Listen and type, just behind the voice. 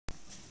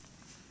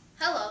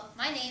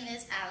name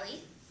is Allie.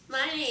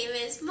 My name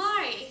is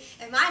Mari.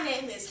 And my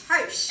name is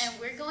Hirsch. And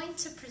we're going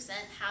to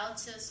present how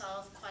to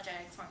solve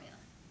quadratic formula.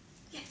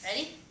 Yes.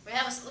 Ready? We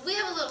have a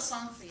little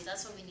song for you.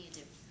 That's what we need to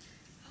do.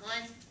 1,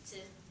 2,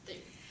 3.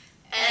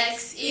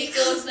 X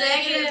equals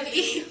negative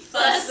e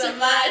plus or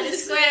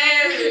minus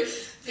square root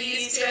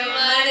b squared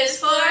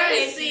minus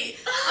 4ac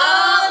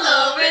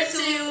all over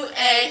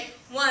 2a.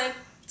 1,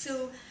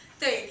 2,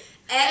 3.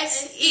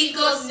 X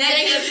equals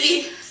negative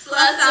e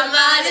plus or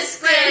minus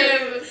square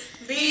root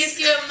b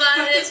squared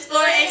minus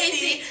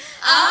 4ac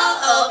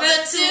all over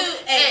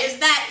 2a. Is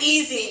that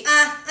easy?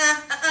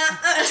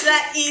 Is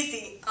that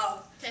easy?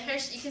 Oh. Okay,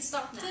 Hirsch, you can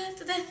stop now.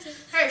 Hirsch.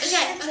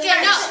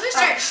 Okay, no,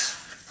 Hirsch.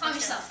 Calm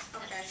yourself.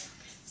 Okay.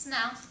 So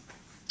now,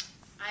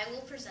 I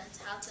will present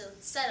how to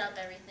set up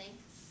everything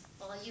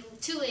while you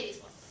two ladies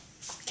walk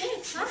away.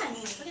 Okay, fine.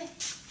 Okay.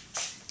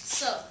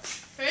 So,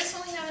 first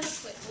when we have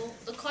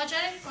the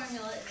quadratic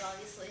formula is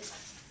obviously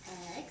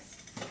x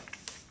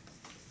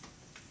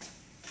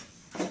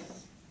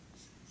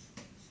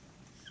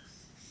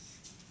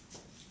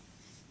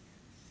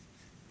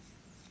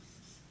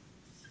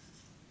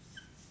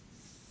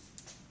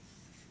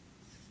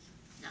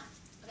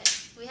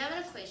we have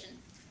an equation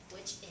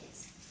which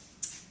is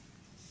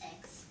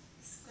x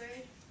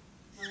squared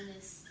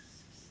minus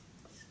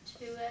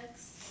 2x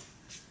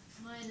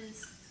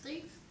minus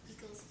 3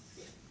 equals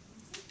 0.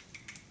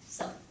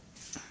 So,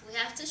 we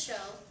have to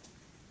show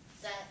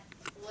that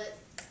what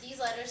these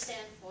letters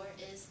stand for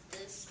is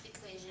this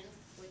equation,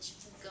 which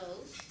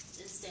goes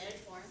in standard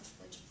form,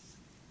 which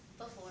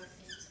before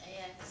is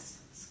ax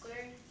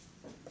squared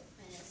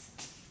minus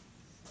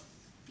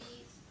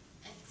bx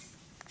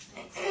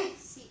minus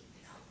c.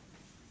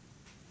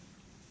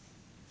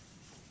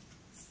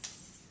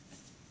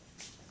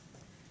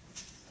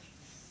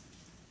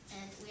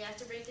 And we have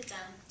to break it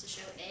down to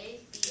show a,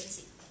 b, and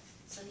c.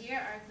 So here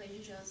our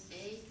equation shows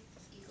a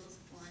equals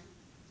 1,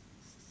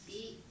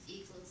 b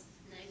equals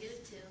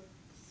negative 2,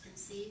 and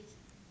c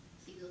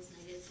equals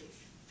negative 3.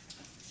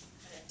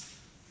 Okay.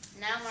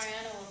 Now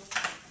Mariana will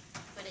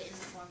put it in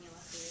the formula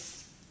for you.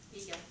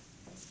 Here you go.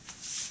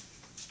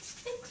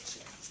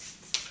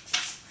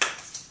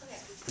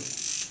 Okay.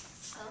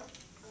 So, I'll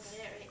put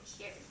it right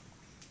here.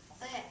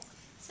 Okay.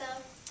 So,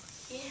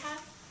 you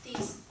have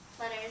these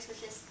letters,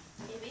 which is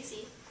A, B,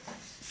 C.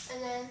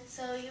 And then,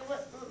 so you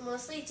what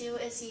mostly do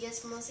is you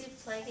just mostly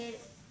plug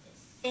it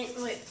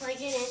into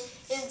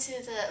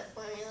the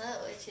formula,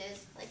 which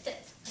is like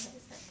this.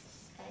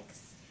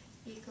 X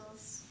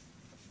equals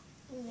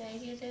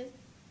negative,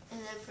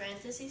 and then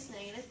parentheses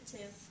negative 2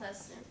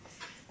 plus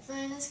or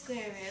minus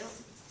square root,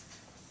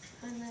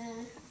 and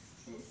then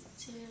it's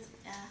 2,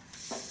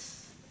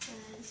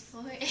 and it's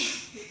 4,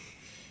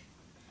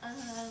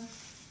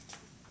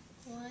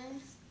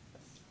 1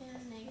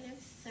 and negative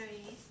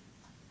 3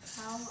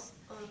 all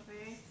over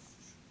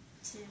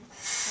 2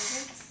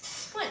 over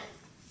 1.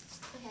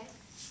 Okay,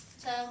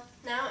 so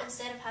now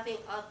instead of having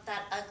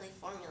that ugly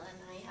formula,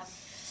 now you have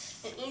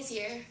an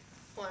easier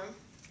form.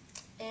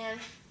 And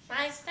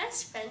my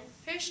best friend,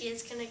 Hershey,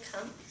 is going to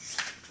come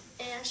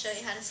and show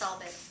you how to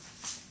solve it.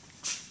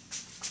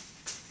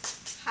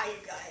 Hi,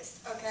 you guys.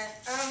 Okay.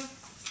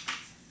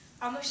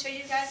 I'm going to show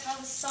you guys how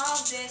to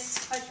solve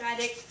this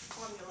quadratic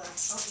formula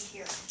over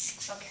here.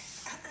 Okay.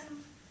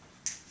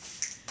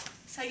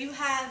 So you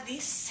have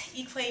this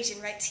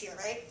equation right here,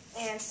 right?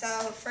 And so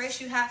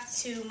first you have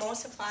to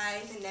multiply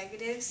the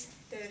negatives,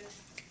 the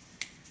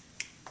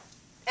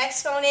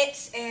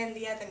exponents, and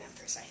the other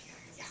numbers right here.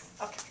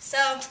 Yeah. Okay.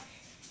 So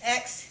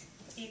x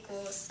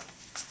equals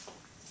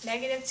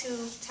negative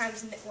 2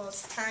 times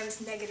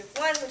negative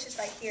 1, which is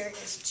right here,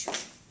 is 2.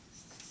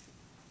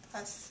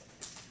 Plus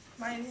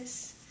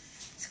minus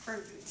square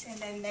root. And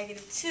then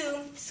negative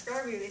 2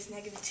 square root is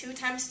negative 2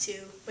 times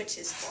 2, which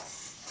is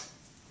 4.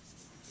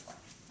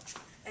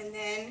 And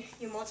then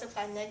you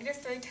multiply negative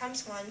 3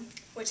 times 1,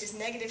 which is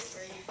negative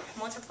 3.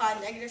 Multiply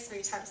negative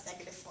 3 times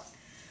negative 4,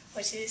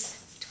 which is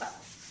 12.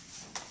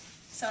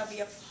 So it'll be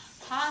a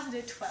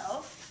positive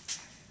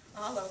 12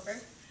 all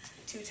over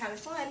 2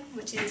 times 1,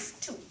 which is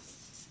 2.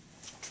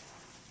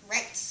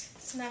 Right.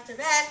 So after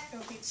that,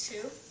 it'll be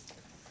 2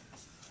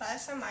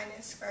 plus or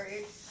minus square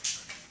root.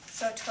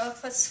 So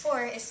 12 plus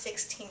 4 is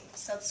 16.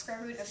 So the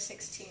square root of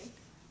 16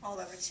 all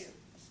over 2.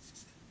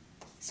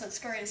 So the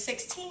square root of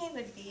 16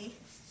 would be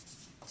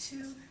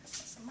 2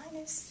 plus or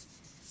minus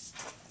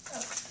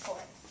 4.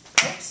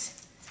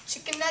 Oops.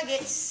 Chicken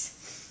nuggets.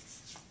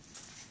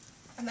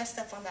 I messed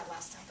up on that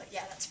last time, but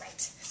yeah, that's right.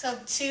 So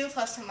 2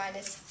 plus or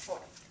minus 4.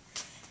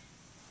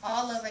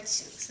 All over 2.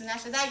 So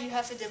after that, you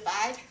have to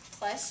divide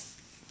plus,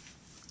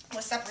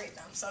 we'll separate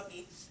them. So it'll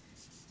be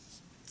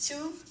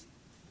 2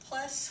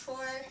 plus 4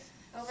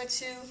 over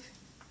 2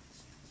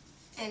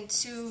 and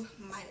 2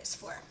 minus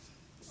 4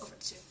 over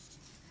 2.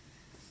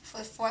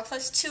 So 4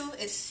 plus 2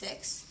 is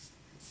 6.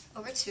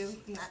 Over 2,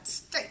 and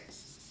that's 3.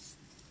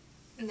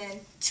 And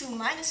then 2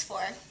 minus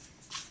 4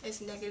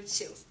 is negative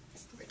 2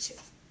 over 2.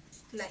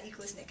 And that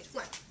equals negative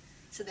 1.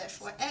 So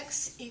therefore,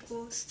 x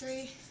equals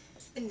 3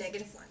 and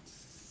negative 1.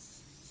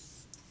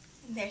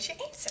 And there's your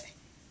answer.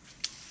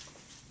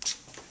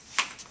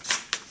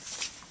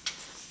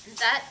 And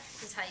that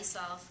is how you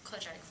solve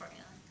quadratic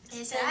formula.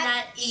 Isn't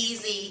that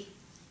easy?